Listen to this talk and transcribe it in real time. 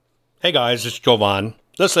Hey guys, it's Jovan.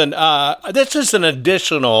 Listen, this is an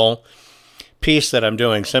additional piece that I'm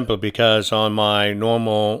doing simply because on my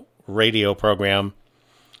normal radio program,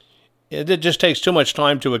 it just takes too much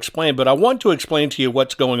time to explain, but I want to explain to you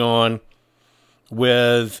what's going on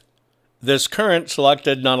with this current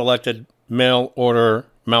selected, not elected mail order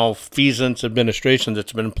malfeasance administration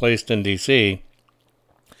that's been placed in D.C.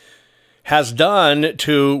 has done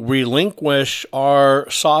to relinquish our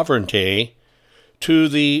sovereignty to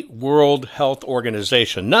the World Health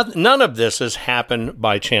Organization. None of this has happened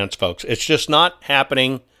by chance, folks. It's just not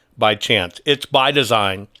happening by chance. It's by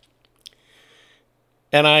design.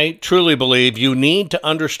 And I truly believe you need to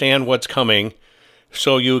understand what's coming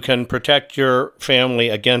so you can protect your family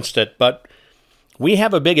against it. But we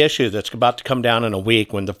have a big issue that's about to come down in a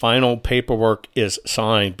week when the final paperwork is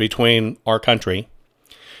signed between our country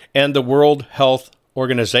and the World Health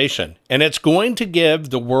Organization. And it's going to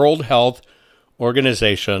give the World Health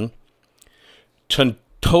Organization to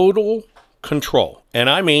total control, and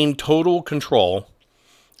I mean total control,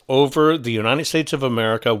 over the United States of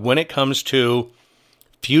America when it comes to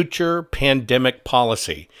future pandemic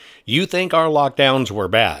policy. You think our lockdowns were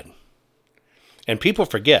bad, and people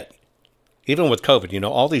forget, even with COVID,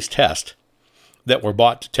 all these tests that were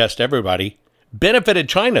bought to test everybody benefited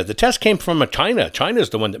China. The test came from China. China's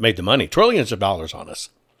the one that made the money, trillions of dollars on us.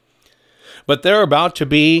 But they're about to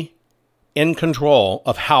be in control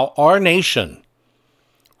of how our nation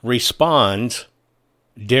responds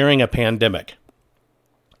during a pandemic.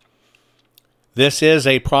 This is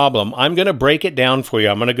a problem. I'm going to break it down for you.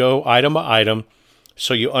 I'm going to go item by item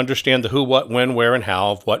so you understand the who, what, when, where, and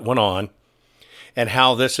how of what went on and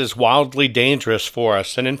how this is wildly dangerous for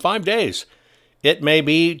us. And in 5 days, it may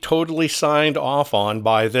be totally signed off on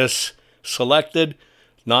by this selected,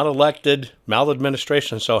 not elected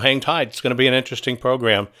maladministration. So hang tight. It's going to be an interesting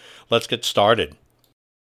program. Let's get started.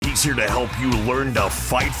 He's here to help you learn to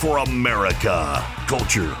fight for America.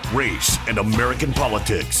 Culture, race, and American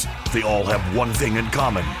politics. They all have one thing in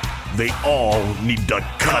common. They all need to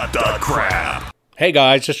cut the crap. Hey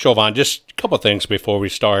guys, it's Jovan. Just a couple things before we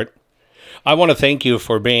start. I want to thank you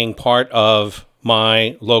for being part of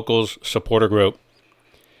my Locals supporter group.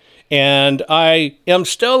 And I am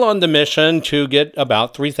still on the mission to get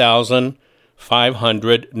about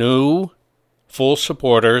 3,500 new full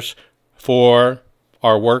supporters for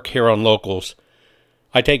our work here on Locals.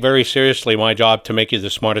 I take very seriously my job to make you the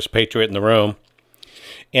smartest patriot in the room.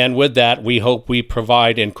 And with that, we hope we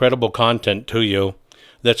provide incredible content to you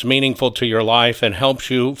that's meaningful to your life and helps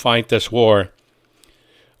you fight this war.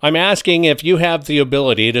 I'm asking if you have the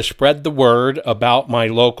ability to spread the word about my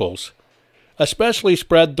Locals. Especially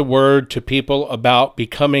spread the word to people about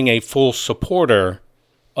becoming a full supporter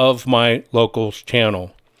of my Locals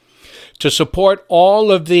channel. To support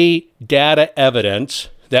all of the data evidence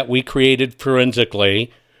that we created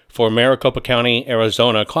forensically for Maricopa County,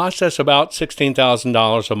 Arizona, costs us about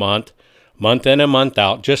 $16,000 a month in and month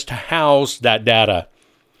out, just to house that data.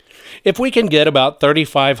 If we can get about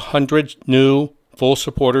 3,500 new full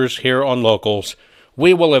supporters here on Locals,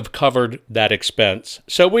 we will have covered that expense.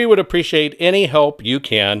 So we would appreciate any help you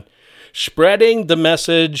can spreading the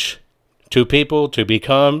message to people to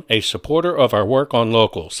become a supporter of our work on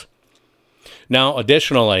Locals. Now,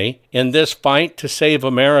 additionally, in this fight to save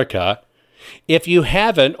America, if you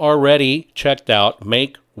haven't already checked out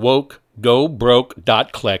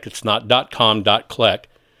MakeWokeGoBroke.click, it's not .com, .click,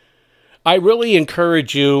 I really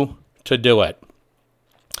encourage you to do it.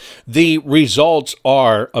 The results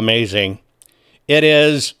are amazing. It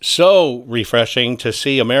is so refreshing to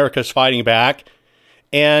see America's fighting back,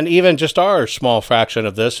 and even just our small fraction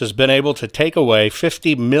of this has been able to take away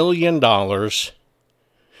 $50 million,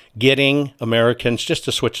 getting Americans just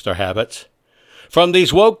to switch their habits from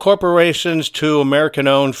these woke corporations to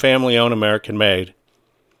American-owned, family-owned, American-made.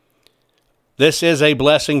 This is a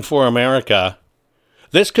blessing for America.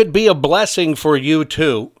 This could be a blessing for you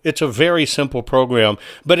too. It's a very simple program,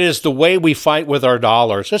 but it is the way we fight with our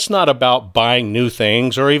dollars. It's not about buying new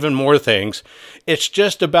things or even more things. It's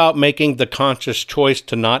just about making the conscious choice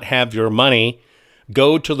to not have your money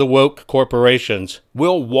go to the woke corporations.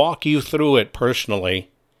 We'll walk you through it personally.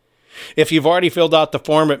 If you've already filled out the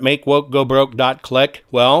form at MakeWokeGoBroke.click,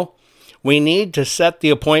 well, we need to set the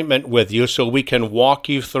appointment with you so we can walk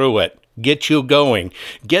you through it. Get you going.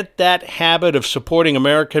 Get that habit of supporting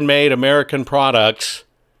American-made, American products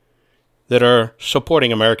that are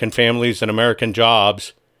supporting American families and American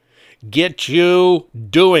jobs. Get you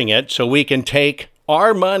doing it so we can take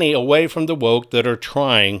our money away from the woke that are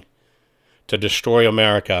trying to destroy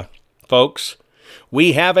America. Folks,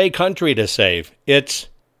 we have a country to save. It's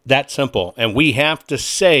that simple. And we have to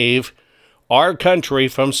save our country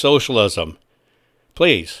from socialism.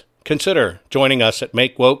 Please consider joining us at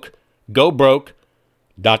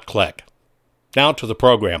MakeWokeGoBroke.click. Now to the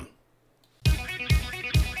program.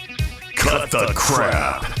 Cut the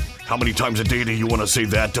crap. How many times a day do you want to say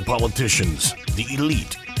that to politicians, the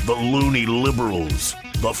elite, the loony liberals,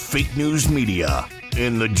 the fake news media,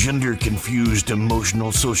 and the gender-confused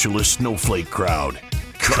emotional socialist snowflake crowd?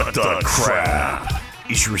 Cut the crap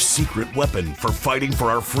is your secret weapon for fighting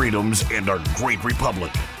for our freedoms and our great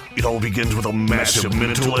republic. It all begins with a massive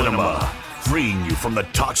mental enema, freeing you from the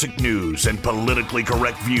toxic news and politically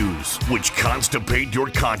correct views, which constipate your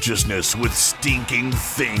consciousness with stinking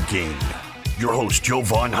thinking. Your host,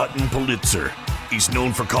 Jovan Hutton Pulitzer. He's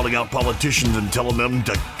known for calling out politicians and telling them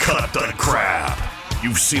to cut the crap.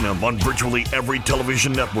 You've seen him on virtually every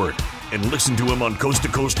television network and listened to him on Coast to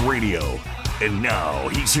Coast Radio. And now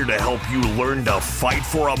he's here to help you learn to fight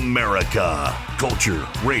for America. Culture,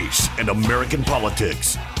 race, and American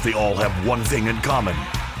politics. They all have one thing in common.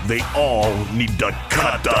 They all need to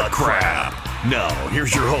cut the crap. Now,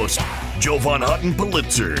 here's your host, Jovan Hutton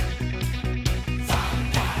Pulitzer.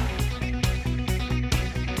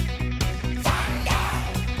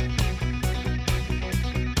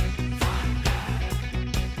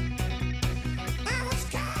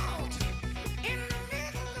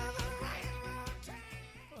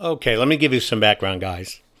 Okay, let me give you some background,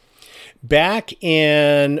 guys. Back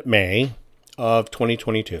in May of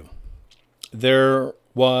 2022, there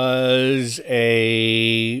was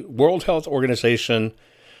a World Health Organization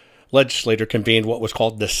legislator convened what was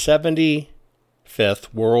called the 75th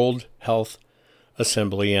World Health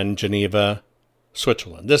Assembly in Geneva,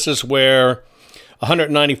 Switzerland. This is where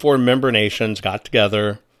 194 member nations got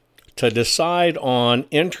together to decide on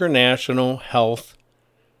international health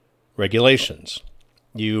regulations.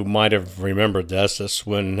 You might have remembered this. This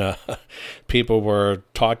when people were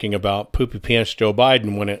talking about Poopy Pants Joe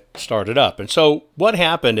Biden when it started up. And so what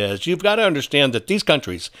happened is you've got to understand that these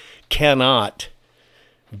countries cannot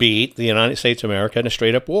beat the United States of America in a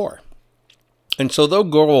straight-up war. And so their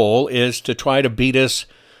goal is to try to beat us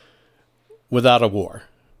without a war,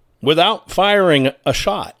 without firing a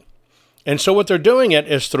shot. And so what they're doing it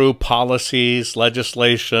is through policies,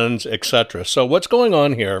 legislations, etc. So what's going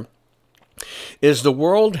on here is the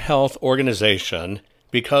World Health Organization,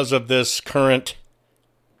 because of this current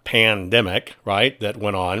pandemic, right, that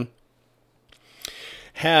went on,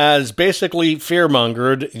 has basically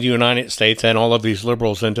fear-mongered the United States and all of these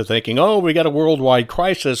liberals into thinking, oh, we got a worldwide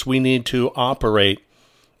crisis, we need to operate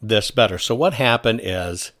this better. So what happened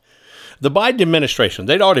is the Biden administration,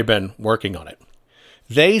 they'd already been working on it.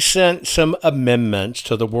 They sent some amendments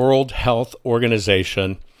to the World Health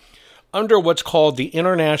Organization under what's called the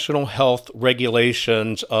International Health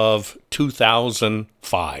Regulations of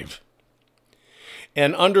 2005.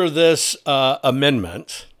 And under this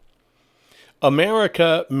amendment,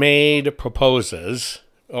 America made proposals,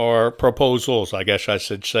 I guess I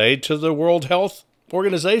should say, to the World Health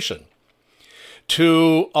Organization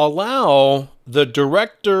to allow the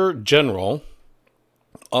Director General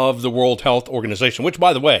of the World Health Organization, which,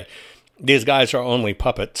 by the way, these guys are only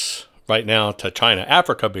puppets right now to China,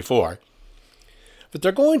 Africa before. But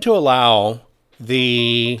they're going to allow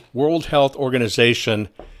the World Health Organization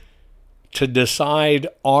to decide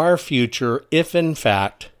our future if, in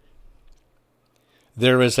fact,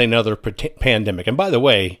 there is another pandemic. And by the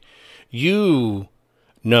way, you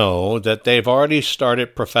know that they've already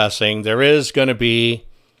started professing there is going to be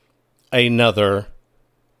another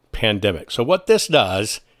pandemic. So what this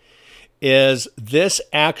does is this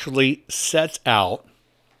actually sets out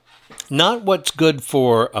not what's good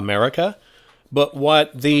for America, but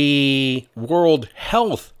what the World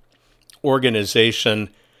Health Organization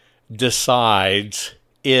decides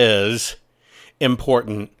is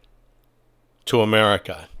important to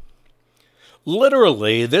America.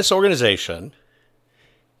 Literally, this organization,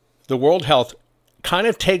 the World Health, kind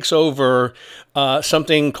of takes over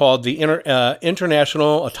something called the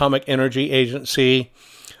International Atomic Energy Agency.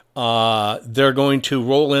 They're going to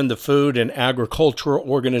roll in the Food and Agriculture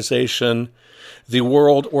Organization, the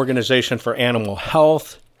World Organization for Animal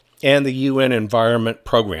Health, and the UN Environment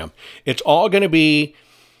Program. It's all going to be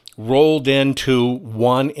rolled into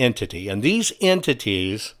one entity. And these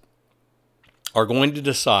entities are going to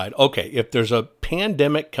decide, okay, if there's a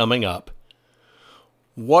pandemic coming up,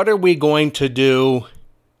 what are we going to do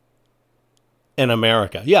in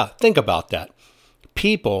America? Yeah, think about that.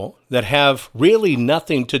 People that have really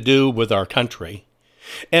nothing to do with our country,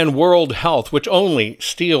 and World Health, which only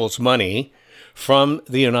steals money from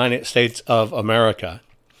the United States of America,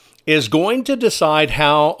 is going to decide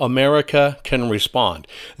how America can respond.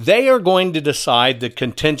 They are going to decide the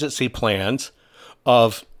contingency plans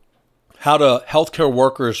of how do healthcare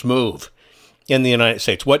workers move in the United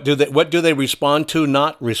States. What do they respond to,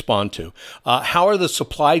 not respond to? How are the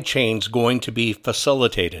supply chains going to be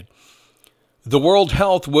facilitated? The World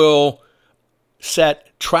Health will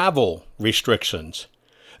set travel restrictions.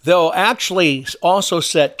 They'll actually also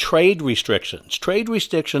set trade restrictions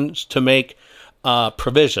to make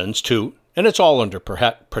provisions to, and it's all under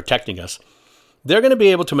protecting us. They're going to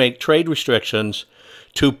be able to make trade restrictions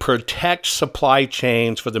to protect supply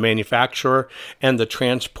chains for the manufacturer and the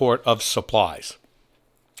transport of supplies.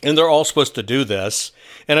 And they're all supposed to do this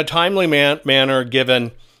in a timely manner,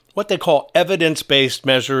 given what they call evidence-based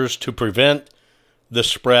measures to prevent the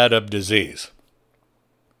spread of disease.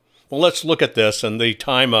 Well, let's look at this in the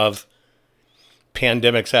time of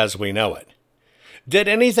pandemics as we know it. Did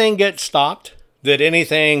anything get stopped? Did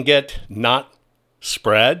anything get not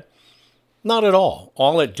spread? Not at all.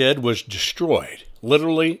 All it did was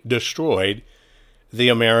literally destroyed the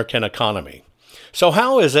American economy. So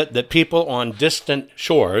how is it that people on distant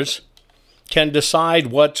shores can decide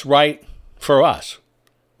what's right for us?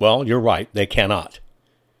 Well, you're right, they cannot.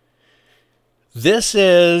 This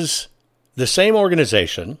is the same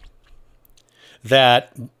organization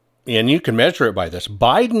that, and you can measure it by this,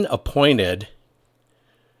 Biden appointed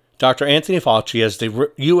Dr. Anthony Fauci as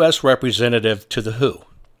the U.S. representative to the WHO,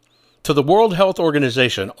 to the World Health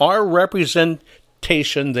Organization. Our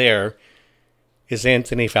representation there is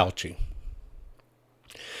Anthony Fauci.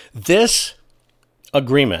 This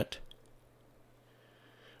agreement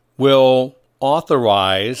will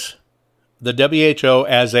authorize the WHO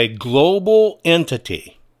as a global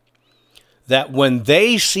entity that when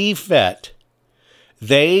they see fit,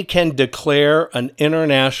 they can declare an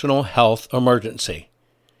international health emergency.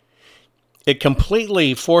 It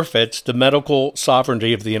completely forfeits the medical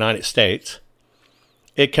sovereignty of the United States.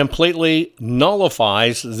 It completely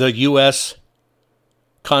nullifies the U.S.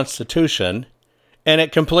 Constitution, and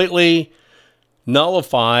it completely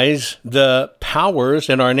nullifies the powers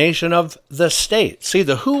in our nation of the state. See,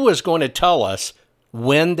 the WHO is going to tell us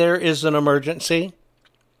when there is an emergency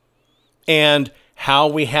and how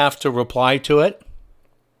we have to reply to it.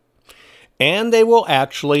 And they will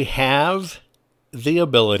actually have the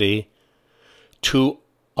ability to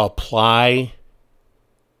apply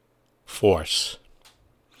force.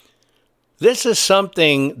 This is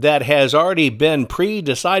something that has already been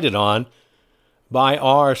pre-decided on by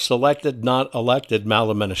our selected, not elected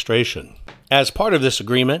maladministration. As part of this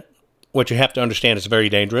agreement, what you have to understand is very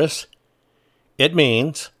dangerous. It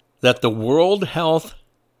means that the World Health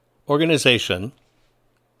Organization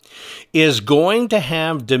is going to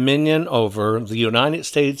have dominion over the United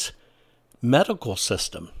States medical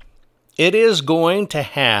system. It is going to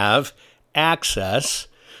have access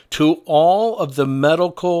to all of the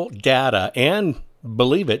medical data and,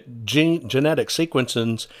 believe it, genetic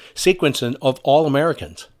sequencing of all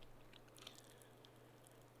Americans.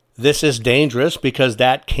 This is dangerous because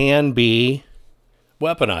that can be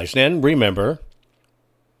weaponized. And remember,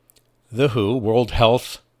 the WHO, World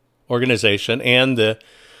Health Organization, and the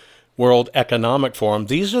World Economic Forum,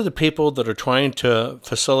 these are the people that are trying to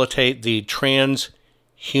facilitate the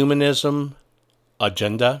transhumanism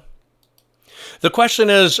agenda. The question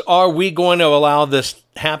is, are we going to allow this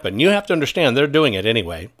happen? You have to understand, they're doing it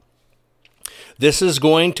anyway. This is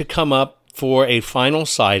going to come up for a final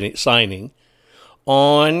signing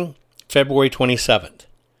on February 27th.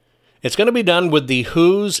 It's going to be done with the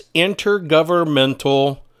WHO's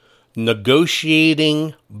intergovernmental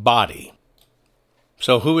negotiating body.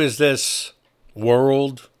 So who is this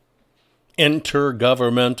World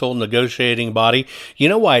Intergovernmental Negotiating Body? You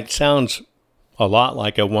know why it sounds a lot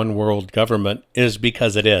like a one world government is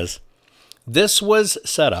because it is. This was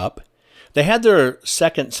set up. They had their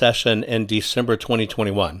second session in December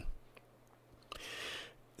 2021.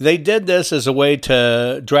 They did this as a way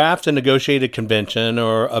to draft a negotiated convention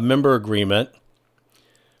or a member agreement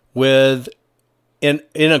with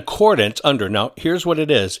in accordance under, now here's what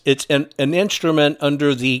it is. It's an instrument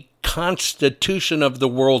under the Constitution of the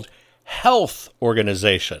World Health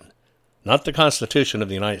Organization, not the Constitution of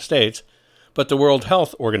the United States, but the World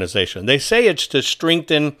Health Organization. They say it's to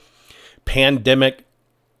strengthen pandemic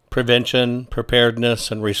prevention,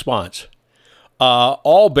 preparedness, and response,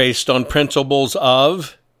 all based on principles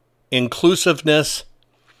of inclusiveness,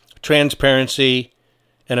 transparency,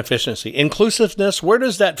 and efficiency. Inclusiveness, where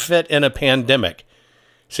does that fit in a pandemic?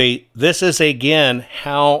 See, this is again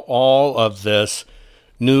how all of this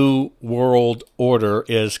new world order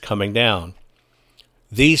is coming down.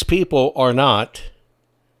 These people are not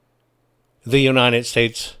the United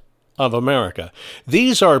States of America.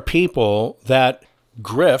 These are people that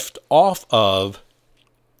grift off of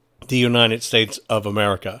the United States of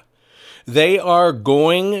America. They are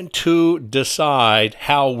going to decide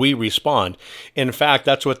how we respond. In fact,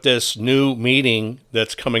 that's what this new meeting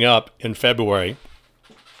that's coming up in February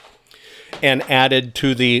and added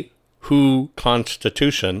to the WHO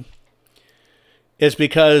Constitution is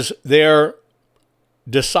because they're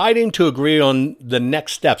deciding to agree on the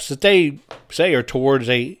next steps that they say are towards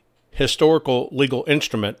a historical legal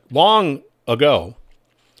instrument. Long ago,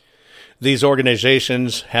 these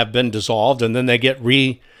organizations have been dissolved and then they get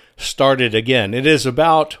restarted again. It is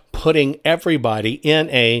about putting everybody in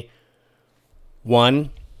a one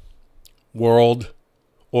world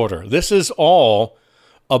order. This is all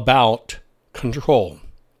about control.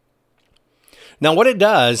 Now, what it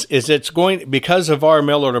does is because of our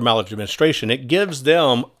mail order maladministration, it gives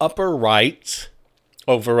them upper rights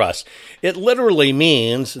over us. It literally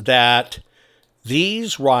means that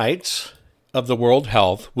these rights of the World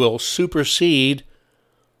Health will supersede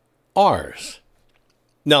ours.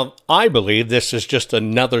 Now, I believe this is just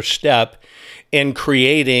another step in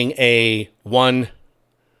creating a one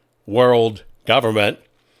world government.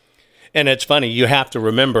 And it's funny, you have to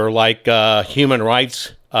remember, like human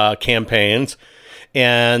rights campaigns,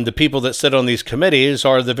 and the people that sit on these committees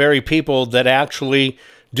are the very people that actually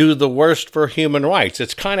do the worst for human rights.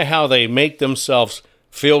 It's kind of how they make themselves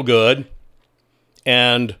feel good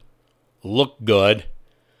and look good.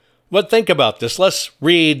 But think about this. Let's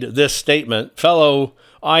read this statement. Fellow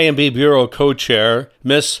IMB Bureau co-chair,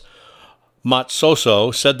 Ms.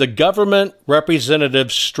 Matsoso, said the government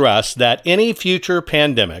representatives stressed that any future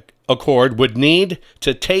pandemic accord would need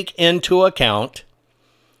to take into account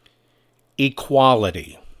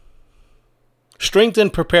equality, strengthen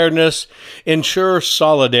preparedness, ensure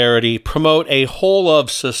solidarity, promote a whole of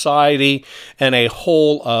society and a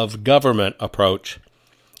whole of government approach,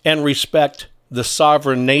 and respect the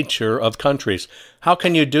sovereign nature of countries. How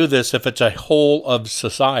can you do this if it's a whole of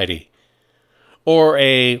society or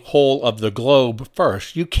a whole of the globe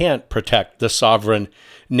first? You can't protect the sovereign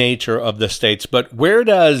nature of the states. But where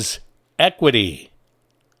does equity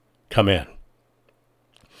come in?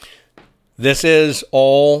 This is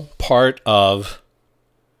all part of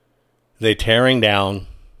the tearing down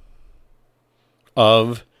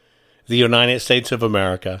of the United States of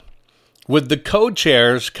America, with the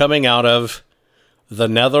co-chairs coming out of the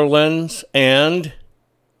Netherlands and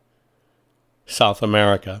South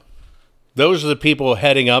America. Those are the people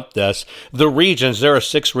heading up this. The regions, there are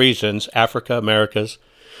 6 regions: Africa, Americas,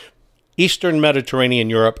 Eastern Mediterranean,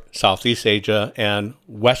 Europe, Southeast Asia, and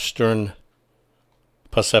Western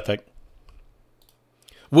Pacific.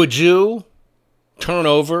 Would you turn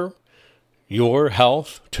over your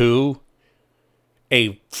health to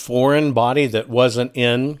a foreign body that wasn't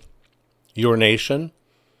in your nation?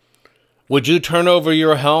 Would you turn over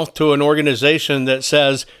your health to an organization that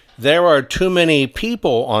says there are too many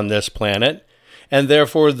people on this planet, and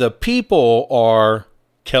therefore the people are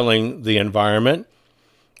killing the environment,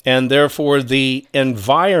 and therefore the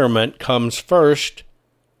environment comes first,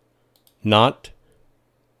 not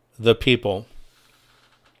the people?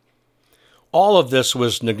 All of this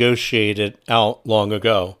was negotiated out long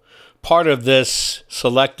ago. Part of this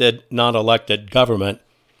selected, not elected government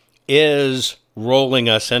is rolling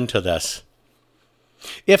us into this.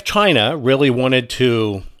 If China really wanted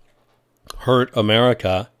to hurt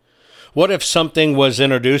America, what if something was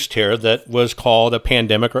introduced here that was called a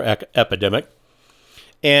pandemic or epidemic,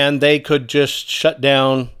 and they could just shut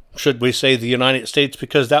down, should we say, the United States,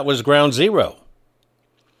 because that was ground zero?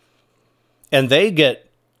 And they get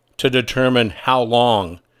to determine how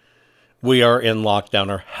long we are in lockdown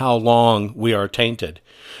or how long we are tainted.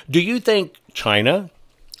 Do you think China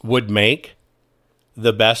would make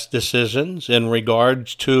the best decisions in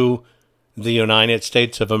regards to the United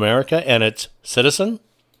States of America and its citizen?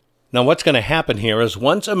 Now, what's going to happen here is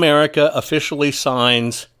once America officially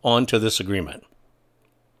signs onto this agreement,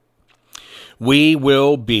 we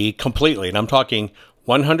will be completely, and I'm talking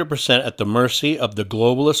 100%, at the mercy of the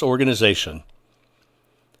globalist organization.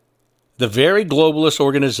 The very globalist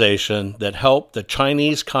organization that helped the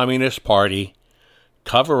Chinese Communist Party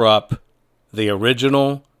cover up the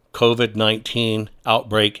original COVID-19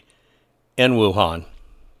 outbreak in Wuhan.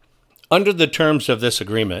 Under the terms of this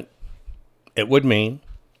agreement, it would mean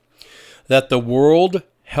that the World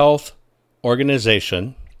Health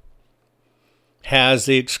Organization has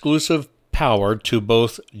the exclusive power to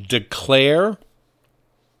both declare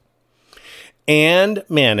and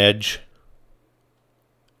manage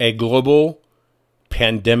a global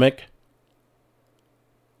pandemic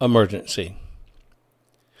emergency.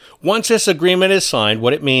 Once this agreement is signed,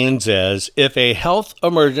 what it means is if a health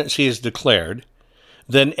emergency is declared,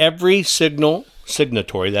 then every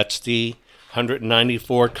signatory, that's the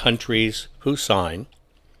 194 countries who sign,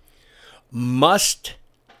 must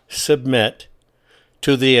submit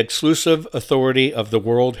to the exclusive authority of the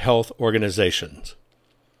World Health Organization.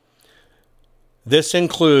 This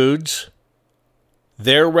includes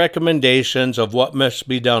their recommendations of what must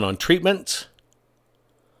be done on treatments,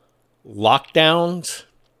 lockdowns,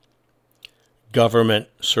 government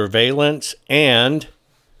surveillance, and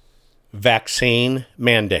vaccine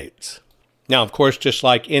mandates. Now, of course, just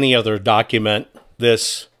like any other document,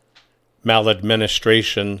 this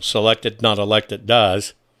maladministration, selected, not elected,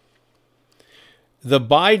 does, the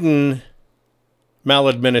Biden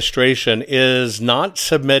maladministration is not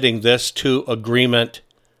submitting this to agreement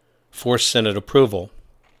for Senate approval.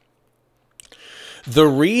 The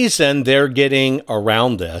reason they're getting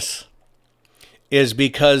around this is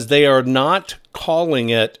because they are not calling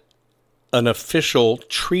it an official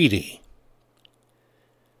treaty,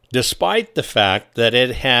 despite the fact that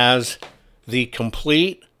it has the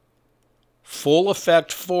complete, full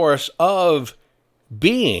effect force of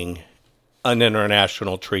being an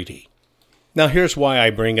international treaty. Now, here's why I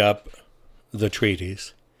bring up the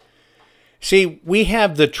treaties. See, we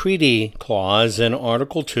have the treaty clause in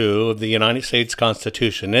Article 2 of the United States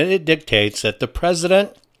Constitution, and it dictates that the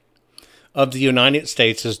President of the United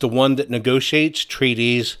States is the one that negotiates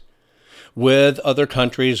treaties with other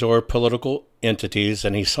countries or political entities,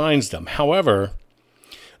 and he signs them. However,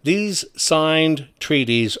 these signed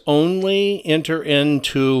treaties only enter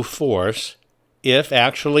into force if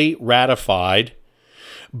actually ratified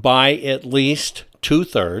by at least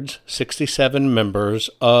 2/3, 67 members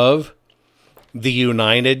of the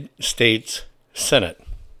United States Senate.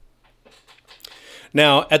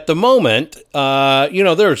 Now, at the moment,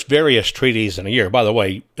 there's various treaties in a year. By the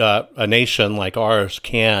way, a nation like ours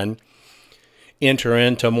can enter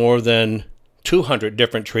into more than 200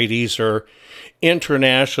 different treaties or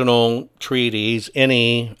international treaties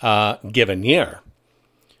any given year.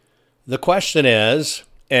 The question is,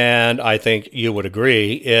 and I think you would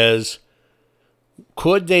agree, is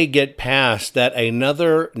could they get past that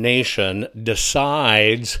another nation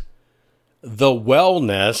decides the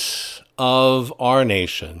wellness of our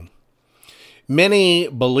nation? Many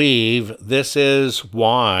believe this is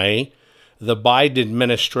why the Biden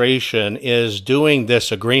administration is doing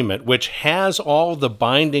this agreement, which has all the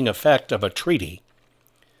binding effect of a treaty,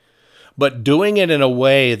 but doing it in a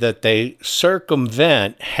way that they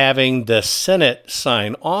circumvent having the Senate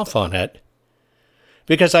sign off on it,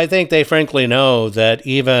 because I think they frankly know that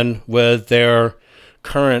even with their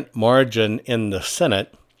current margin in the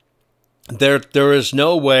Senate, there is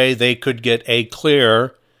no way they could get a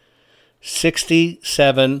clear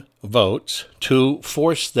 67 votes to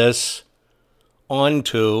force this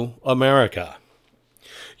onto America.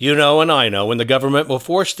 You know, and I know, when the government will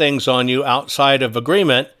force things on you outside of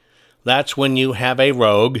agreement, that's when you have a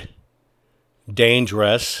rogue,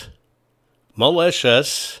 dangerous,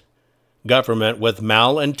 malicious government with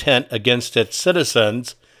malintent against its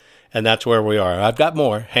citizens, and that's where we are. I've got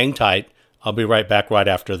more. Hang tight. I'll be right back right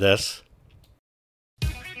after this.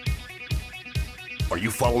 Are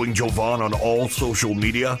you following Jovan on all social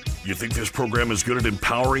media? You think this program is good at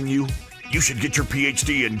empowering you? You should get your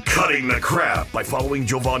PhD in cutting the crap by following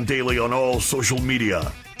Jovan daily on all social media.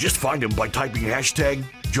 Just find him by typing hashtag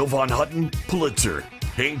Jovan Hutton Pulitzer.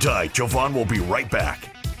 Hang tight, Jovan will be right back.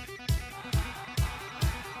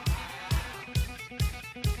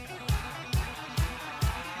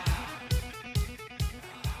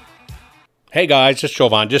 Hey guys, it's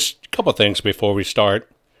Jovan. Just a couple things before we start.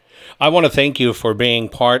 I want to thank you for being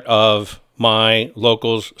part of my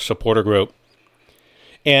Locals supporter group.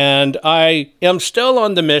 And I am still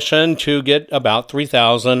on the mission to get about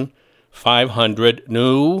 3,500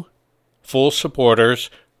 new full supporters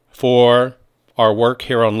for our work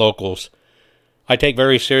here on Locals. I take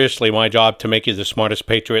very seriously my job to make you the smartest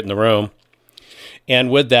patriot in the room. And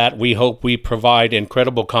with that, we hope we provide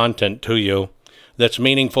incredible content to you that's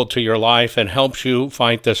meaningful to your life and helps you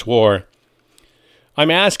fight this war.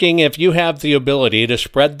 I'm asking if you have the ability to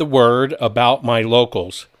spread the word about my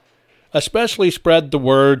Locals, especially spread the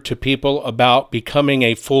word to people about becoming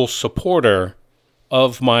a full supporter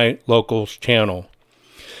of my Locals channel.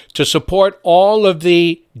 To support all of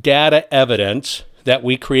the data evidence that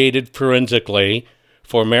we created forensically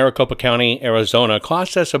for Maricopa County, Arizona,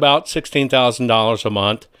 costs us about $16,000 a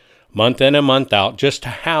month in and month out, just to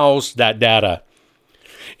house that data.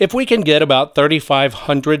 If we can get about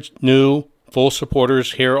 3,500 new full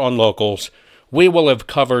supporters here on Locals, we will have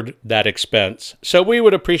covered that expense. So we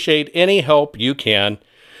would appreciate any help you can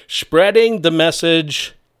spreading the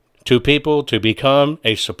message to people to become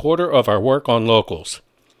a supporter of our work on locals.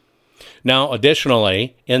 Now,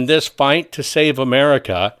 additionally, in this fight to save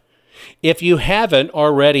America, if you haven't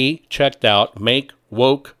already checked out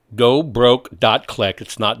MakeWokeGoBroke.click,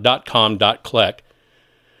 it's not .com, .click,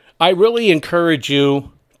 I really encourage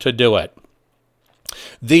you to do it.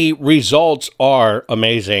 The results are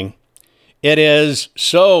amazing. It is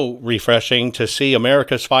so refreshing to see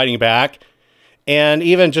America's fighting back, and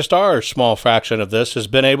even just our small fraction of this has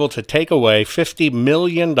been able to take away $50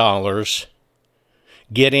 million,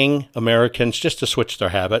 getting Americans just to switch their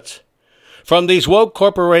habits from these woke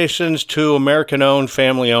corporations to American-owned,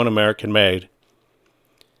 family-owned, American-made.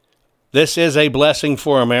 This is a blessing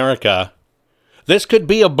for America. This could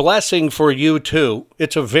be a blessing for you, too.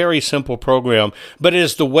 It's a very simple program, but it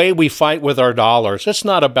is the way we fight with our dollars. It's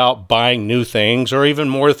not about buying new things or even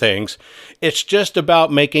more things. It's just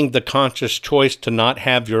about making the conscious choice to not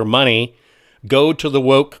have your money go to the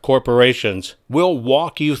woke corporations. We'll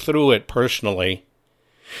walk you through it personally.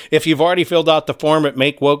 If you've already filled out the form at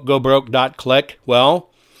MakeWokeGoBroke.click, well,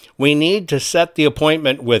 we need to set the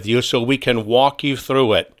appointment with you so we can walk you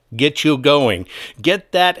through it. Get you going.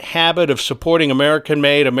 Get that habit of supporting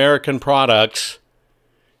American-made, American products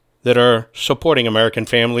that are supporting American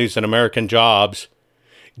families and American jobs.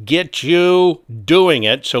 Get you doing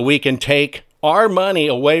it so we can take our money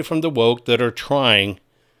away from the woke that are trying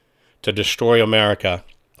to destroy America.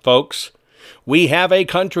 Folks, we have a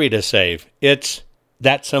country to save. It's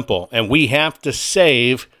that simple. And we have to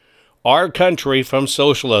save our country from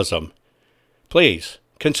socialism. Please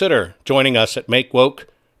consider joining us at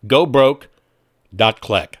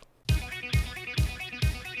MakeWokeGoBroke.click.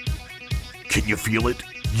 Can you feel it?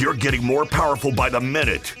 You're getting more powerful by the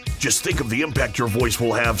minute. Just think of the impact your voice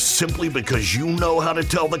will have simply because you know how to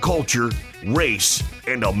tell the culture, race,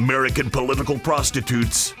 and American political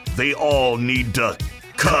prostitutes they all need to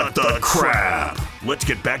cut the crap. Let's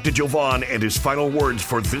get back to Jovan and his final words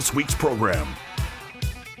for this week's program.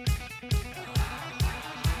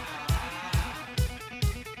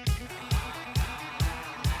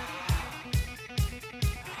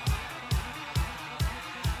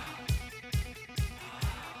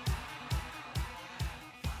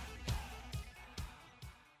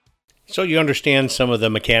 So you understand some of the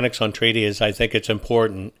mechanics on treaties. I think it's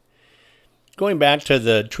important. Going back to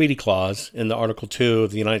the treaty clause in the Article 2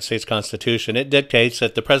 of the United States Constitution, it dictates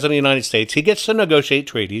that the President of the United States, he gets to negotiate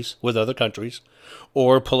treaties with other countries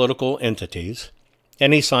or political entities,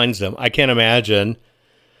 and he signs them. I can't imagine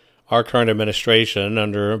our current administration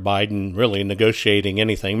under Biden really negotiating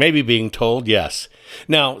anything, maybe being told yes.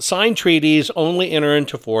 Now, signed treaties only enter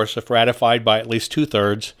into force if ratified by at least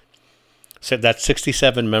two-thirds. So that's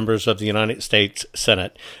 67 members of the United States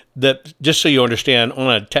Senate. Just so you understand, on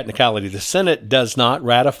a technicality, the Senate does not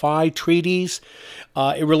ratify treaties.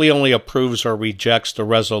 It really only approves or rejects the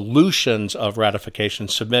resolutions of ratification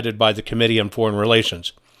submitted by the Committee on Foreign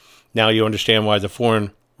Relations. Now you understand why the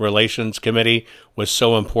Foreign Relations Committee was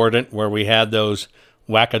so important, where we had those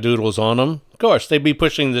wackadoodles on them. Of course, they'd be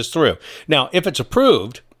pushing this through. Now, if it's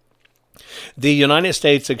approved, the United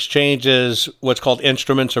States exchanges what's called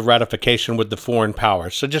instruments of ratification with the foreign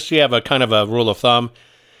powers. So just so you have a kind of a rule of thumb,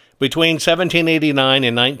 between 1789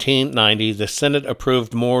 and 1990, the Senate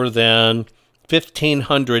approved more than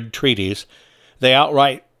 1,500 treaties. They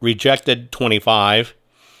outright rejected 25.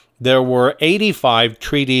 There were 85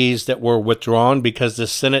 treaties that were withdrawn because the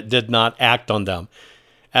Senate did not act on them.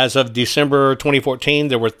 As of December 2014,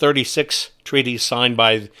 there were 36 treaties signed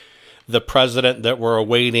by the president that were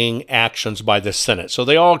awaiting actions by the Senate. So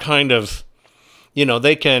they all kind of,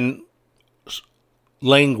 they can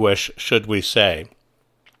languish, should we say.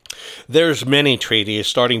 There's many treaties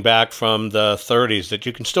starting back from the 30s that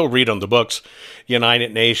you can still read on the books,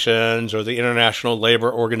 United Nations or the International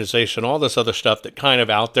Labor Organization, all this other stuff that kind of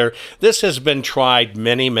out there. This has been tried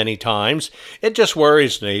many, many times. It just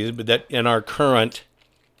worries me that in our current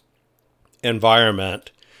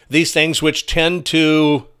environment, these things which tend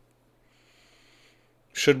to,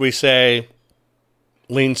 should we say,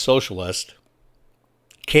 lean socialist,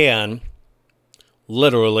 can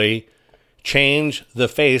literally change the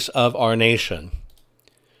face of our nation.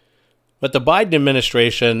 But the Biden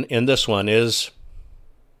administration in this one is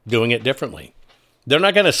doing it differently. They're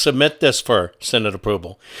not going to submit this for Senate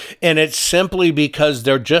approval. And it's simply because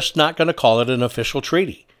they're just not going to call it an official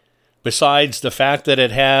treaty. Besides the fact that it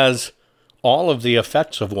has all of the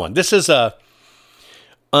effects of one. This is a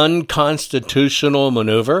unconstitutional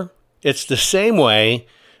maneuver. It's the same way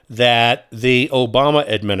that the Obama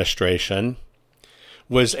administration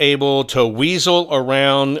was able to weasel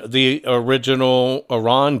around the original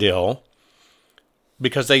Iran deal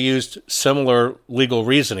because they used similar legal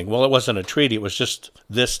reasoning. Well, it wasn't a treaty. It was just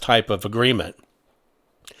this type of agreement.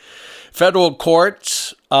 Federal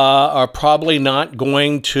courts are probably not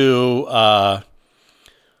going to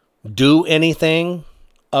do anything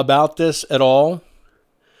about this at all.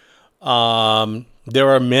 There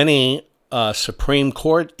are many Supreme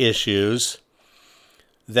Court issues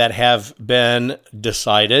that have been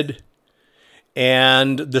decided,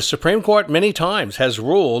 and the Supreme Court many times has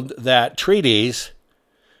ruled that treaties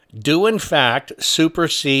do in fact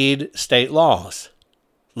supersede state laws.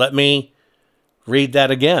 Let me read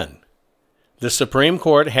that again. The Supreme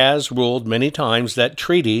Court has ruled many times that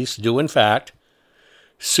treaties do in fact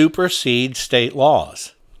supersede state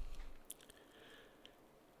laws.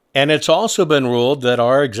 And it's also been ruled that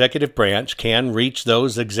our executive branch can reach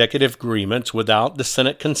those executive agreements without the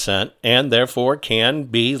Senate consent and therefore can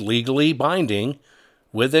be legally binding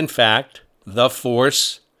with, in fact, the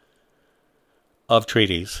force of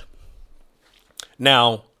treaties.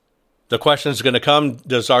 Now, the question is going to come,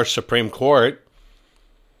 does our Supreme Court,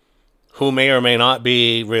 who may or may not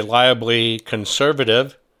be reliably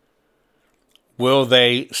conservative, will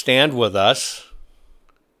they stand with us?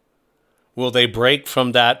 Will they break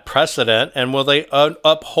from that precedent, and will they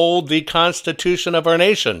uphold the Constitution of our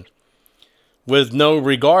nation with no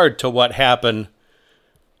regard to what happened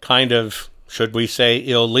kind of, should we say,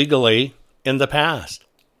 illegally in the past?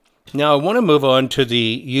 Now, I want to move on to the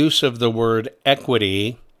use of the word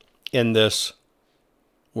equity in this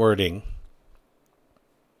wording.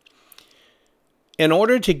 In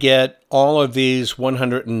order to get all of these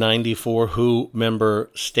 194 WHO member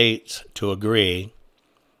states to agree,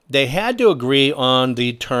 they had to agree on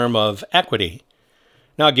the term of equity.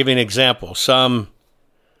 Now, I'll give you an example. Some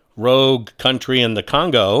rogue country in the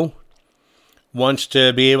Congo wants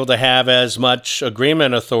to be able to have as much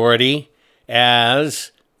agreement authority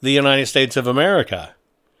as the United States of America.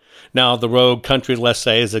 Now, the rogue country, let's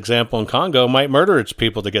say, as example in Congo, might murder its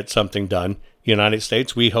people to get something done. United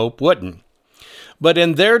States, we hope, wouldn't. But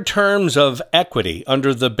in their terms of equity,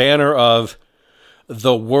 under the banner of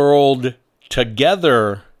the world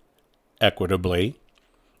together equitably,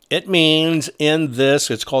 it means in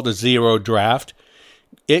this, it's called a zero draft,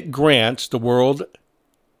 it grants the World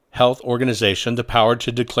Health Organization the power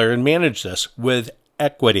to declare and manage this with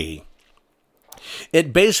equity.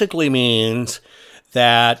 It basically means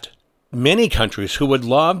that many countries who would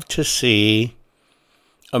love to see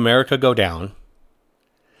America go down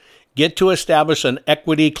get to establish an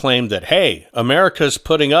equity claim that, hey, America's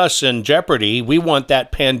putting us in jeopardy. We want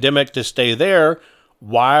that pandemic to stay there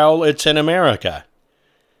while it's in America.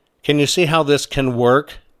 Can you see how this can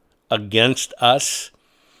work against us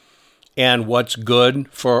and what's good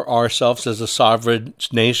for ourselves as a sovereign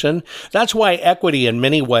nation? That's why equity in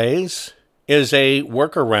many ways is a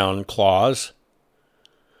workaround clause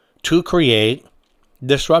to create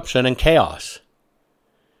disruption and chaos.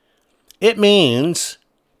 It means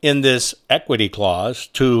in this equity clause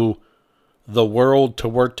to the world to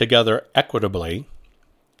work together equitably,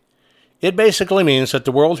 it basically means that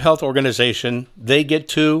the World Health Organization, they get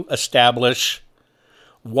to establish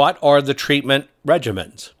what are the treatment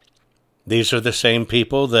regimens. These are the same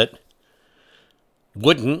people that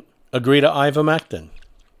wouldn't agree to ivermectin.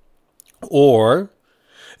 Or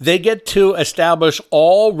they get to establish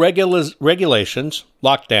all regulations,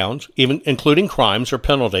 lockdowns, even including crimes or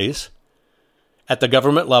penalties, at the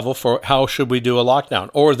government level for how should we do a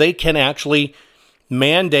lockdown. Or they can actually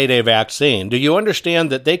mandate a vaccine. Do you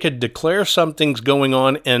understand that they could declare something's going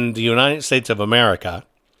on in the United States of America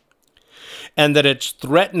and that it's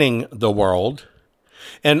threatening the world?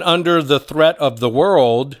 And under the threat of the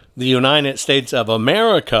world, the United States of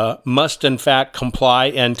America must in fact comply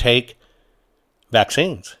and take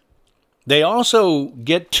vaccines. They also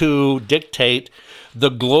get to dictate the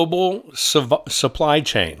global supply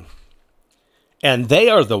chain. And they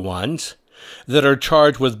are the ones that are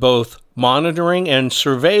charged with both monitoring and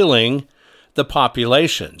surveilling the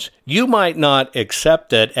populations. You might not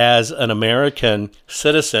accept it as an American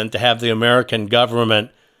citizen to have the American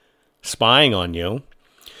government spying on you,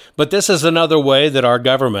 but this is another way that our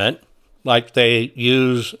government, like they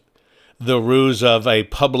use the ruse of a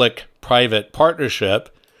public-private partnership,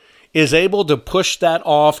 is able to push that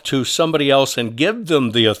off to somebody else and give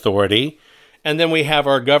them the authority. And then we have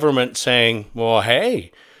our government saying, well,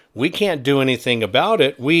 hey, we can't do anything about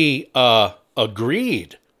it. We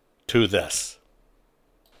agreed to this.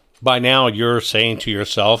 By now, you're saying to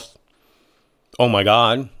yourself, oh my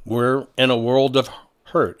God, we're in a world of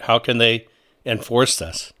hurt. How can they enforce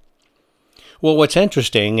this? Well, what's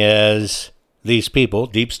interesting is these people,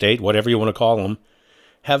 deep state, whatever you want to call them,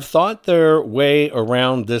 have thought their way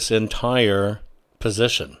around this entire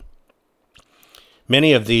position.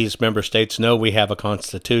 Many of these member states know we have a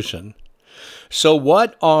constitution. So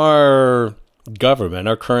what our government,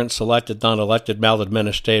 our current selected, non-elected,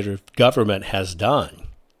 maladministrative government has done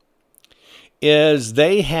is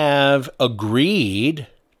they have agreed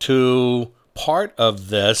to part of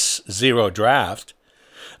this zero draft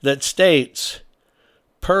that states,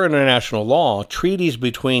 per international law, treaties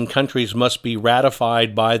between countries must be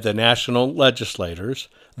ratified by the national legislators,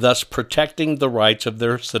 thus protecting the rights of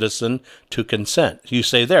their citizen to consent. You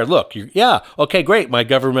say there, look, okay, great, my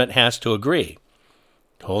government has to agree.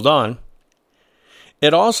 Hold on.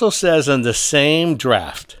 It also says in the same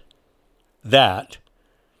draft that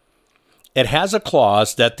it has a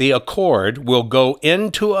clause that the accord will go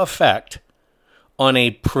into effect on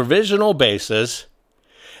a provisional basis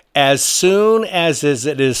as soon as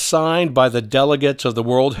it is signed by the delegates of the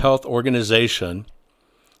World Health Organization.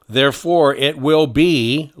 Therefore, it will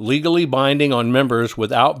be legally binding on members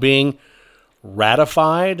without being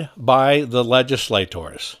ratified by the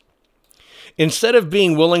legislators. Instead of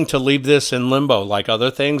being willing to leave this in limbo like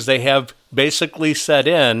other things, they have basically set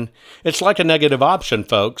in, it's like a negative option,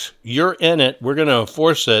 folks. You're in it. We're going to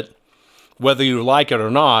enforce it, whether you like it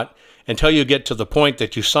or not, until you get to the point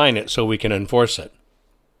that you sign it so we can enforce it.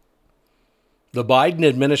 The Biden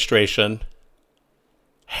administration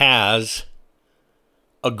has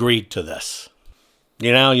agreed to this.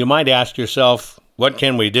 You know, you might ask yourself, what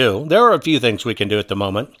can we do? There are a few things we can do at the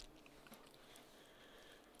moment.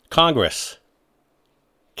 Congress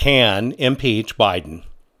can impeach Biden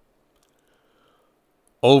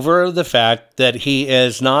over the fact that he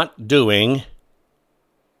is not doing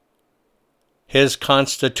his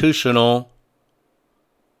constitutional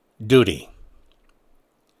duty,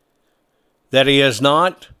 that he is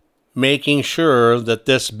not making sure that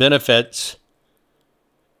this benefits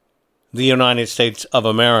the United States of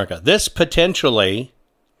America. This potentially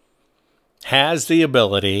has the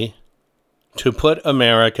ability to put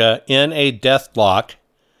America in a deathlock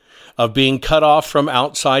of being cut off from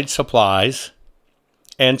outside supplies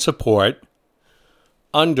and support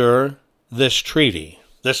under this treaty.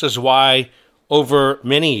 This is why over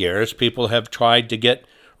many years people have tried to get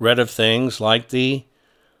rid of things like the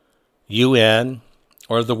UN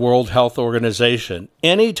or the World Health Organization.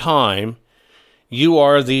 Anytime you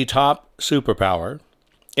are the top superpower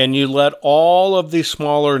and you let all of the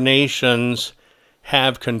smaller nations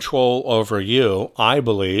have control over you, I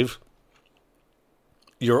believe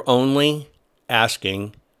you're only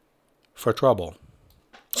asking for trouble.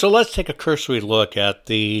 So let's take a cursory look at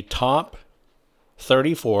the top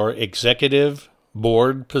 34 executive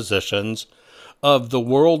board positions of the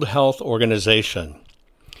World Health Organization.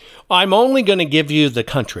 I'm only going to give you the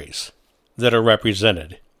countries that are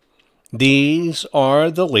represented. These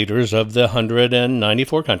are the leaders of the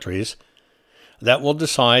 194 countries that will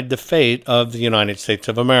decide the fate of the United States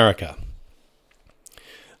of America.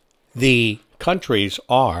 The countries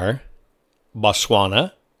are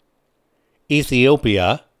Botswana,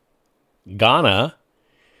 Ethiopia, Ghana,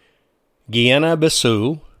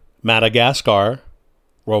 Guinea-Bissau, Madagascar,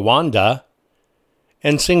 Rwanda,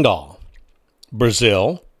 and Senegal.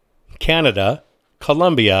 Brazil, Canada,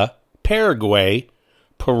 Colombia, Paraguay,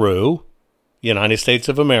 Peru, United States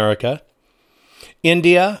of America,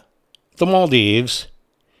 India, the Maldives,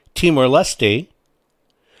 Timor-Leste,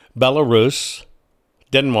 Belarus,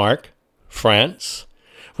 Denmark, France,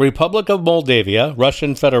 Republic of Moldavia,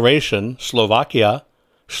 Russian Federation, Slovakia,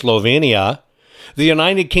 Slovenia, the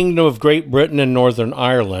United Kingdom of Great Britain and Northern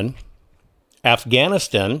Ireland,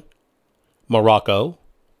 Afghanistan, Morocco,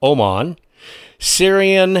 Oman,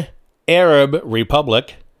 Syrian Arab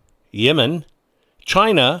Republic, Yemen,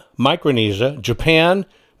 China, Micronesia, Japan,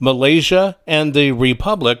 Malaysia, and the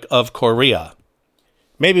Republic of Korea.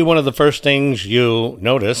 Maybe one of the first things you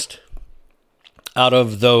noticed out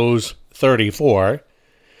of those 34,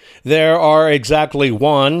 there are exactly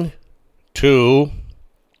 1, 2,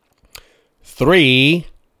 3,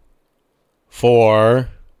 4,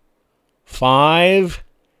 5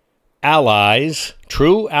 allies,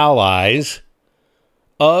 true allies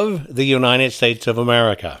of the United States of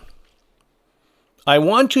America. I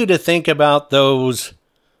want you to think about those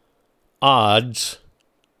odds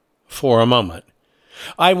for a moment.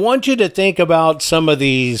 I want you to think about some of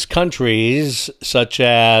these countries, such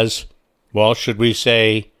as, well, should we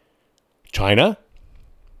say China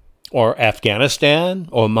or Afghanistan,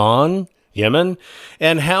 Oman, Yemen,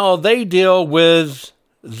 and how they deal with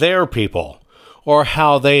their people or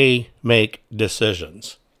how they make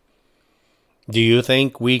decisions. Do you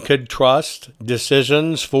think we could trust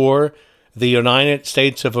decisions for the United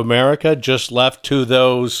States of America just left to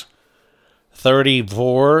those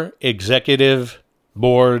 34 executive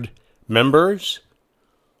board members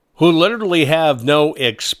who literally have no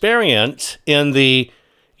experience in the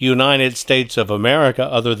United States of America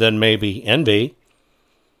other than maybe envy,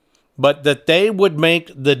 but that they would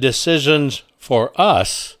make the decisions for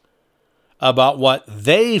us about what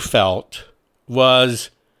they felt was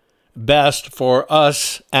best for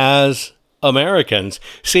us as Americans.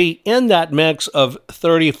 See, in that mix of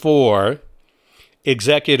 34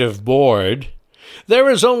 executive board, there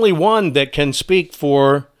is only one that can speak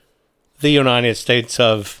for the United States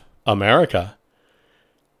of America.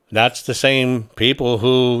 That's the same people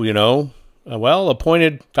who,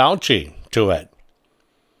 appointed Fauci to it.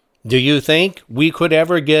 Do you think we could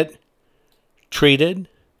ever get treated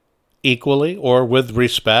equally or with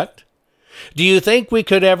respect? Do you think we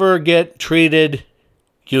could ever get treated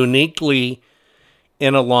uniquely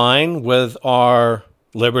in a line with our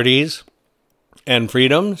liberties and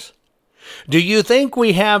freedoms? Do you think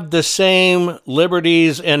we have the same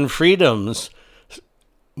liberties and freedoms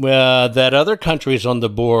that other countries on the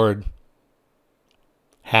board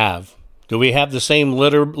have? Do we have the same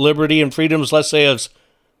liberty and freedoms, let's say, as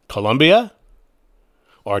Colombia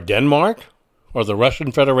or Denmark or the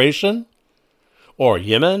Russian Federation or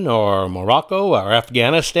Yemen or Morocco or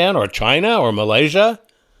Afghanistan or China or Malaysia?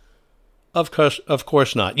 Of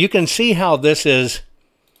course not. You can see how this is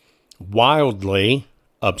wildly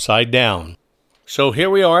upside down. So here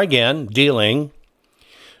we are again dealing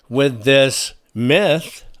with this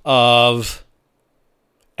myth of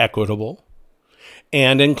equitable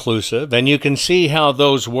and inclusive, and you can see how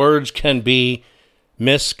those words can be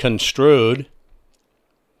misconstrued.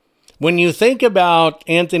 When you think about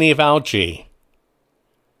Anthony Fauci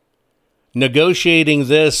negotiating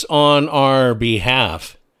this on our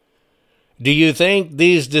behalf, do you think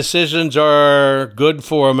these decisions are good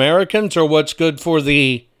for Americans or what's good for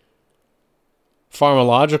the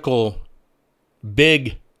pharmacological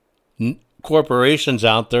big corporations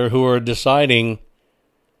out there who are deciding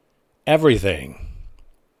everything?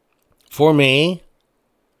 For me,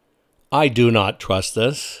 I do not trust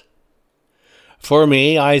this. For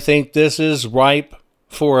me, I think this is ripe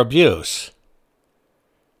for abuse.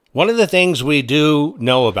 One of the things we do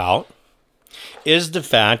know about is the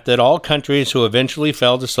fact that all countries who eventually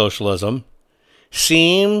fell to socialism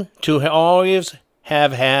seem to always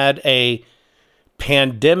have had a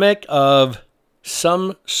pandemic of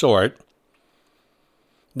some sort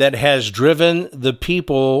that has driven the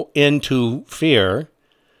people into fear,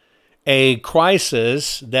 a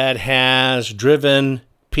crisis that has driven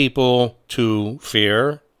people to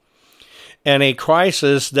fear, and a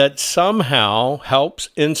crisis that somehow helps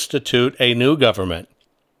institute a new government.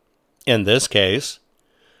 In this case,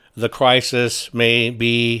 the crisis may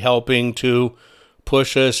be helping to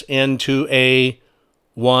push us into a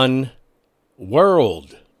one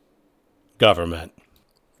world government.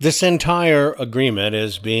 This entire agreement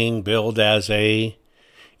is being billed as a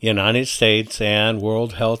United States and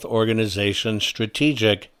World Health Organization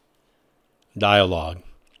strategic dialogue.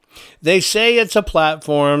 They say it's a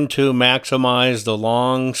platform to maximize the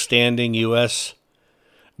long-standing U.S.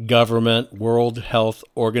 government World Health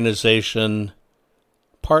Organization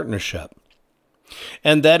partnership,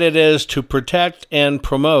 and that it is to protect and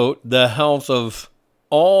promote the health of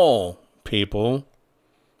all people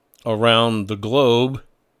around the globe,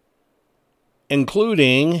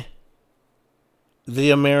 including the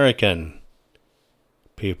American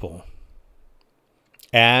people.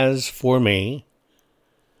 As for me,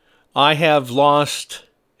 I have lost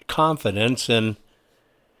confidence in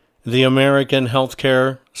the American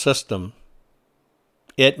healthcare system.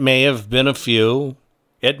 It may have been a few,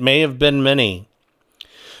 it may have been many,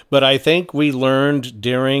 but I think we learned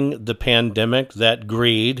during the pandemic that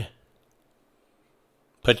greed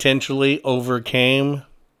potentially overcame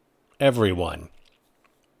everyone.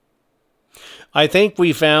 I think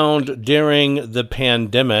we found during the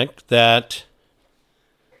pandemic that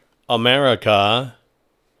America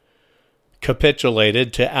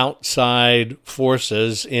capitulated to outside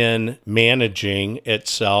forces in managing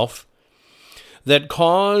itself that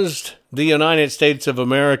caused the United States of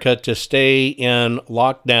America to stay in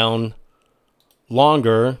lockdown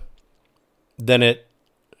longer than it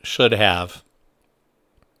should have.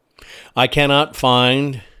 I cannot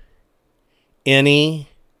find any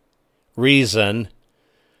reason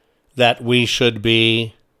that we should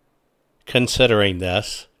be considering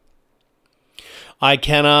this. I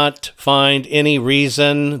cannot find any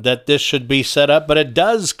reason that this should be set up, but it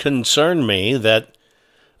does concern me that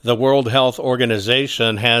the World Health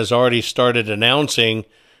Organization has already started announcing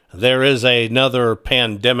there is another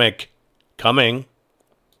pandemic coming.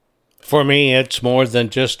 For me, it's more than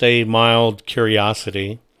just a mild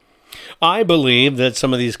curiosity. I believe that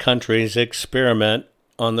some of these countries experiment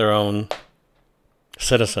on their own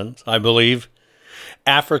citizens. I believe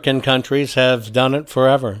African countries have done it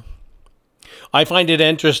forever. I find it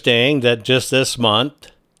interesting that just this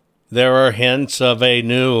month, there are hints of a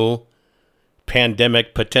new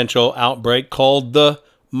pandemic potential outbreak called the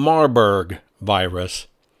Marburg virus.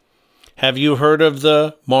 Have you heard of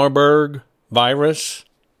the Marburg virus?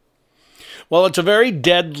 Well, it's a very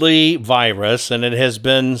deadly virus, and it has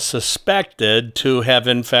been suspected to have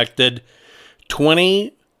infected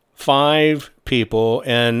 25 people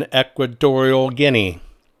in Equatorial Guinea.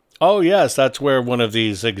 Oh, yes, that's where one of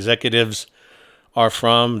these executives are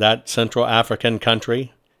from, that Central African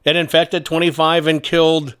country. It infected 25 and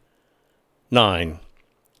killed 9.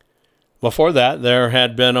 Before that, there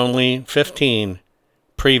had been only 15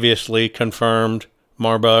 previously confirmed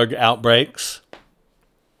Marburg outbreaks.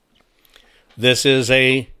 This is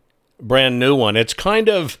a brand new one. It's kind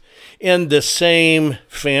of in the same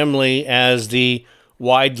family as the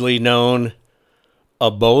widely known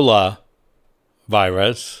Ebola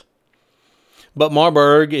virus. But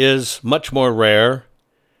Marburg is much more rare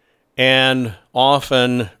and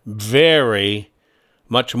often very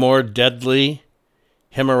much more deadly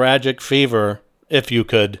hemorrhagic fever, if you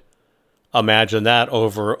could imagine that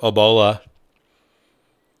over Ebola.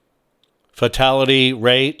 Fatality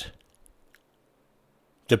rate,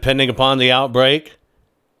 depending upon the outbreak,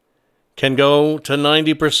 can go to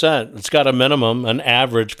 90%. It's got a minimum, an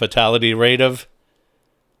average fatality rate of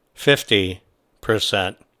 50%.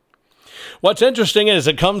 What's interesting is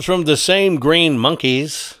it comes from the same green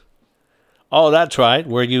monkeys. Oh, that's right,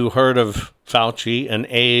 where you heard of Fauci and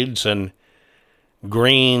AIDS and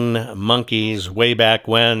green monkeys way back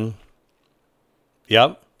when.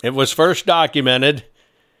 Yep, it was first documented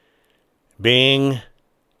being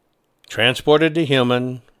transported to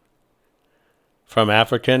human from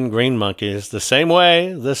African green monkeys the same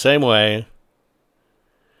way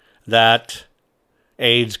that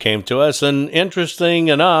AIDS came to us. And interesting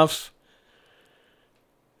enough,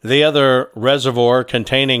 the other reservoir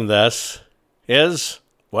containing this is,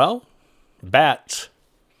 well, bats,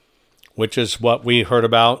 which is what we heard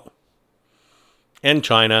about in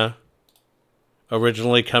China,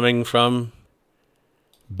 originally coming from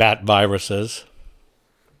bat viruses.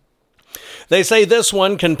 They say this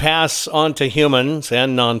one can pass on to humans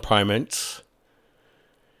and non-primates.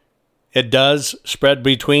 It does spread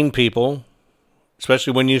between people,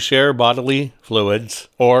 especially when you share bodily fluids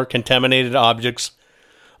or contaminated objects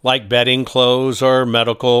like bedding, clothes, or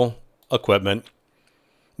medical equipment.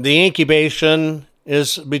 The incubation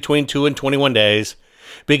is between 2 and 21 days.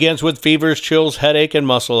 Begins with fevers, chills, headache, and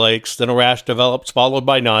muscle aches. Then a rash develops, followed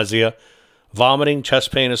by nausea, vomiting,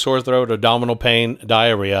 chest pain, a sore throat, abdominal pain,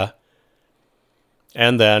 diarrhea.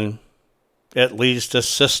 And then it leads to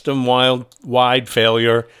system-wide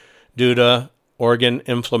failure due to organ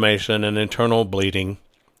inflammation and internal bleeding.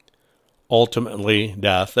 Ultimately,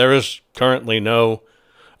 death. There is currently no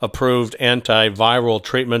approved antiviral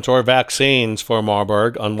treatments or vaccines for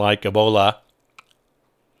Marburg, unlike Ebola.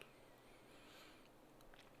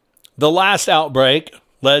 The last outbreak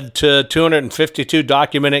led to 252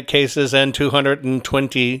 documented cases and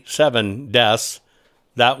 227 deaths.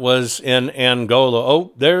 That was in Angola.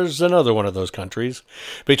 Oh, there's another one of those countries.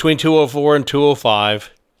 Between 204 and 205,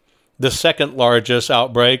 the second largest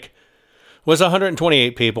outbreak was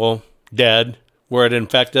 128 people dead, where it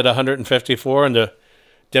infected 154 in the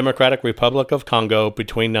Democratic Republic of Congo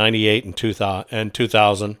between 98 and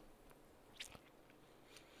 2000.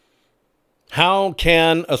 How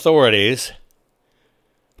can authorities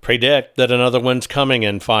predict that another one's coming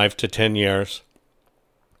in 5 to 10 years?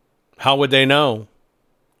 How would they know?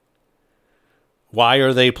 Why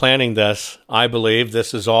are they planning this? I believe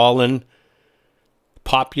this is all in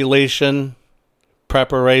population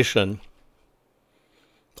preparation.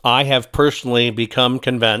 I have personally become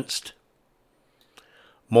convinced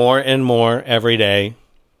more and more every day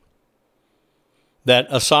that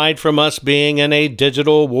aside from us being in a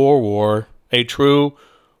digital war, a true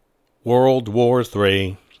World War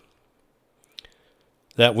III,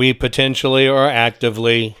 that we potentially are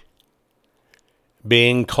actively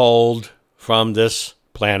being culled from this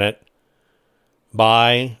planet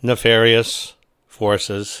by nefarious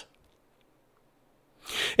forces.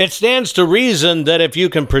 It stands to reason that if you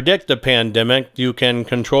can predict a pandemic, you can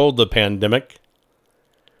control the pandemic.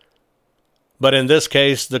 But in this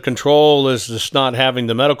case, the control is just not having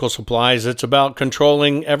the medical supplies. It's about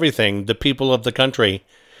controlling everything, the people of the country.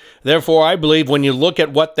 Therefore, I believe when you look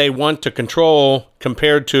at what they want to control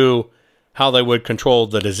compared to how they would control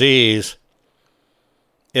the disease,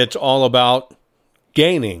 it's all about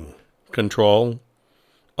gaining control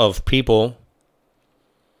of people,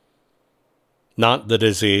 not the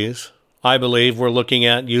disease. I believe we're looking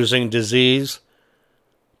at using disease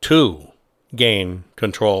to gain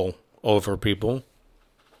control over people.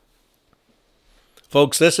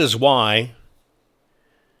 Folks, this is why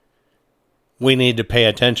we need to pay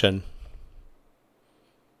attention.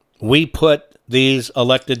 We put these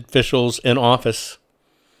elected officials in office.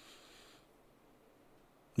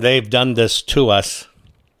 They've done this to us.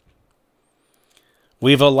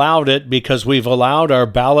 We've allowed it because we've allowed our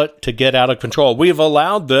ballot to get out of control. We've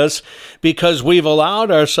allowed this because we've allowed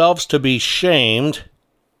ourselves to be shamed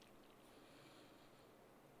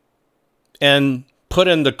and put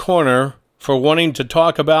in the corner for wanting to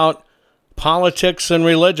talk about politics and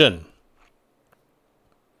religion.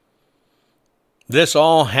 This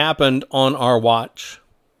all happened on our watch.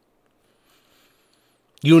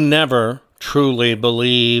 You never truly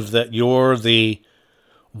believe that you're the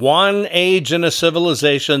one age in a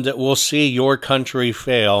civilization that will see your country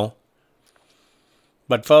fail.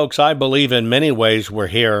 But folks, I believe in many ways we're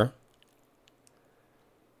here.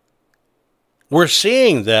 We're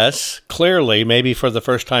seeing this clearly, maybe for the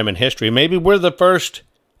first time in history. Maybe we're the first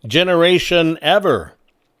generation ever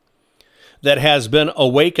that has been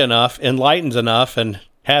awake enough, enlightened enough, and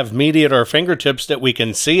have media at our fingertips that we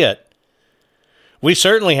can see it. We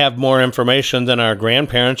certainly have more information than our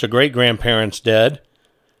grandparents or great-grandparents did.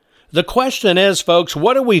 The question is, folks,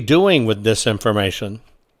 what are we doing with this information?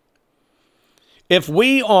 If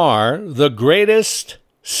we are the greatest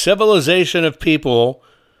civilization of people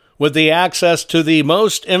with the access to the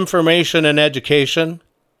most information and education,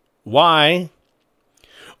 why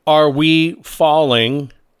are we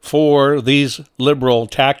falling for these liberal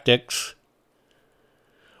tactics?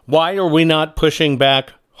 Why are we not pushing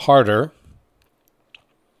back harder?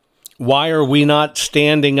 Why are we not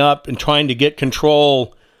standing up and trying to get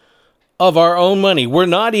control of our own money? We're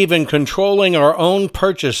not even controlling our own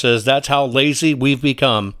purchases. That's how lazy we've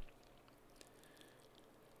become.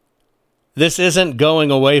 This isn't going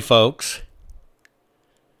away, folks.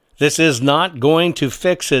 This is not going to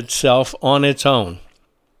fix itself on its own.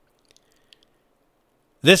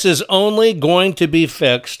 This is only going to be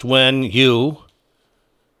fixed when you,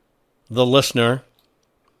 the listener,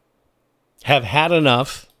 have had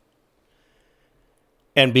enough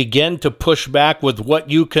and begin to push back with what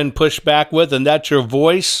you can push back with, and that's your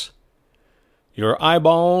voice, your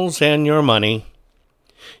eyeballs, and your money.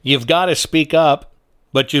 You've got to speak up,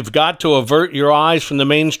 but you've got to avert your eyes from the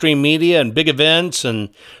mainstream media and big events and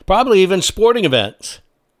probably even sporting events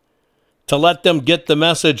to let them get the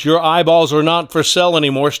message. Your eyeballs are not for sale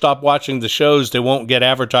anymore. Stop watching the shows. They won't get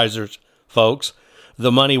advertisers, folks.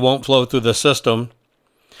 The money won't flow through the system.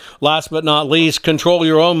 Last but not least, control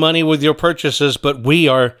your own money with your purchases, but we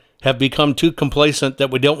have become too complacent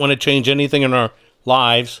that we don't want to change anything in our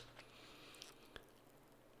lives.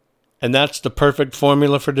 And that's the perfect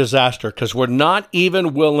formula for disaster, because we're not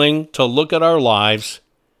even willing to look at our lives,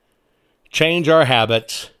 change our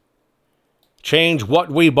habits, change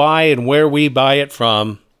what we buy and where we buy it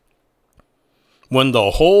from. When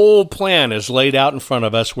the whole plan is laid out in front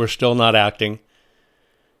of us, we're still not acting.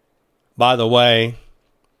 By the way,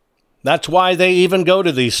 that's why they even go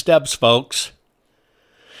to these steps, folks.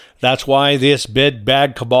 That's why this big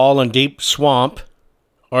bad cabal and deep swamp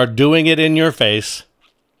are doing it in your face,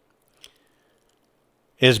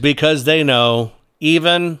 is because they know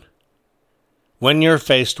even when you're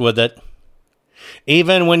faced with it,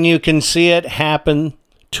 even when you can see it happen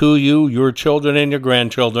to you, your children and your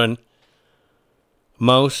grandchildren,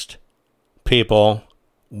 most people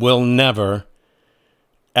will never,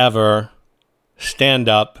 ever stand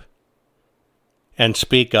up and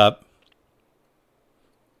speak up.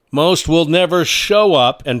 Most will never show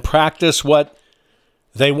up and practice what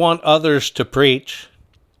they want others to preach.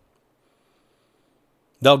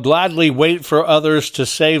 They'll gladly wait for others to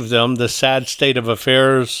save them. The sad state of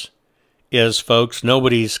affairs is, folks,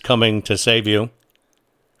 nobody's coming to save you.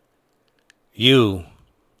 You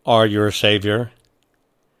are your savior.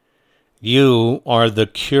 You are the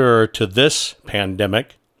cure to this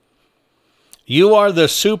pandemic. You are the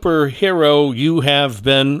superhero you have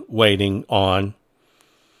been waiting on.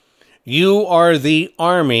 You are the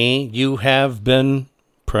army you have been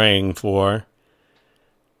praying for.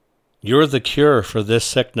 You're the cure for this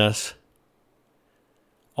sickness.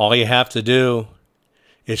 All you have to do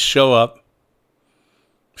is show up,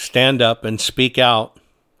 stand up, and speak out,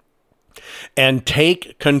 and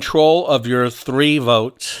take control of your 3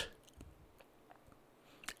 votes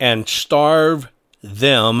and starve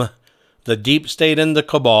them, the deep state and the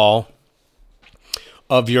cabal,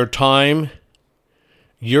 of your time,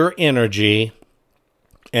 your energy,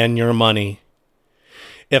 and your money.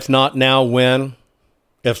 If not now, when?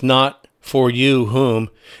 If not for you, whom?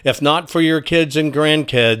 If not for your kids and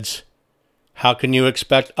grandkids, how can you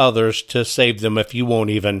expect others to save them if you won't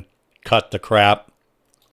even cut the crap?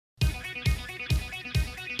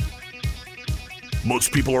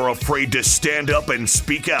 Most people are afraid to stand up and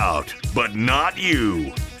speak out, but not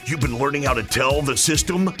you. You've been learning how to tell the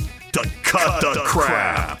system to cut the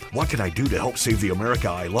crap. What can I do to help save the America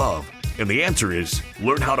I love? And the answer is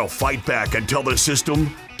learn how to fight back and tell the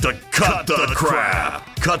system to cut the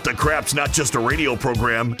crap. Cut the Crap's not just a radio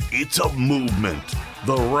program, it's a movement.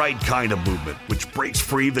 The right kind of movement, which breaks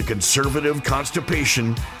free the conservative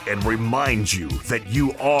constipation and reminds you that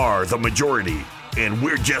you are the majority. And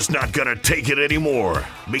we're just not gonna take it anymore.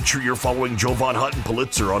 Make sure you're following Jovan Hutton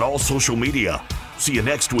Pulitzer on all social media. See you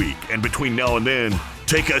next week, and between now and then,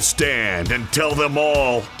 take a stand and tell them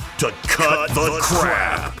all to cut the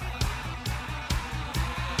crap.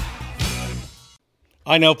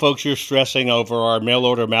 I know, folks, you're stressing over our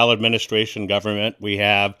mail-order maladministration government. We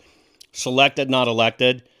have selected, not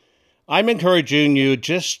elected. I'm encouraging you,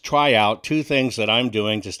 just try out 2 things that I'm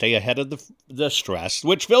doing to stay ahead of the stress,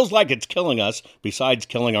 which feels like it's killing us, besides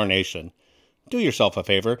killing our nation. Do yourself a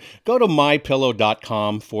favor. Go to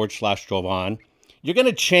mypillow.com/Jovan. You're going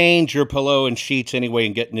to change your pillow and sheets anyway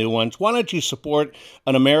and get new ones. Why don't you support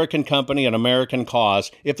an American company, an American cause?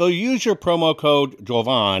 If they'll use your promo code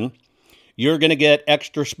Jovan, you're going to get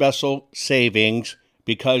extra special savings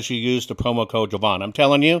because you used the promo code Jovan. I'm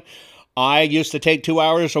telling you, I used to take 2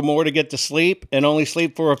 hours or more to get to sleep and only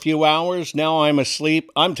sleep for a few hours. Now I'm asleep.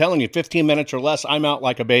 I'm telling you, 15 minutes or less, I'm out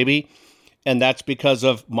like a baby. And that's because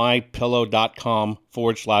of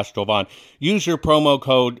mypillow.com/Jovan. Use your promo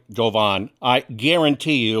code Jovan. I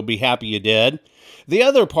guarantee you'll be happy you did. The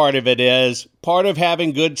other part of it is, part of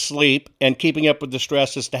having good sleep and keeping up with the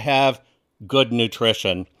stress is to have good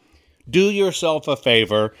nutrition. Do yourself a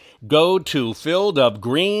favor. Go to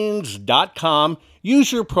fieldofgreens.com.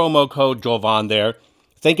 Use your promo code Jovan there.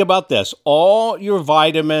 Think about this. All your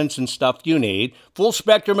vitamins and stuff you need, full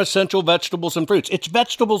spectrum essential vegetables and fruits. It's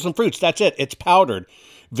vegetables and fruits. That's it. It's powdered.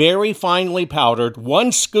 Very finely powdered.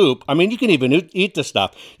 1 scoop. I mean, you can even eat the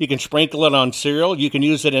stuff. You can sprinkle it on cereal. You can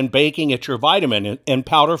use it in baking. It's your vitamin in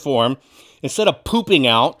powder form. Instead of pooping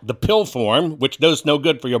out the pill form, which does no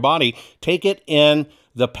good for your body, take it in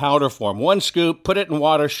the powder form. 1 scoop, put it in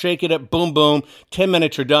water, shake it up, boom, boom. 10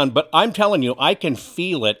 minutes, you're done. But I'm telling you, I can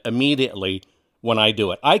feel it immediately when I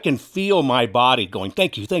do it. I can feel my body going,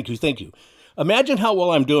 thank you, thank you, thank you. Imagine how well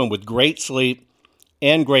I'm doing with great sleep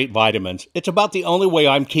and great vitamins. It's about the only way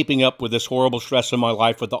I'm keeping up with this horrible stress in my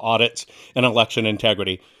life with the audits and election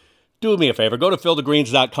integrity. Do me a favor. Go to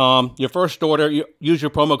fieldofgreens.com. Your first order, use your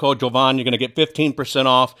promo code Jovan. You're going to get 15%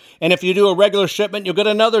 off. And if you do a regular shipment, you'll get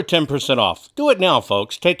another 10% off. Do it now,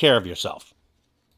 folks. Take care of yourself.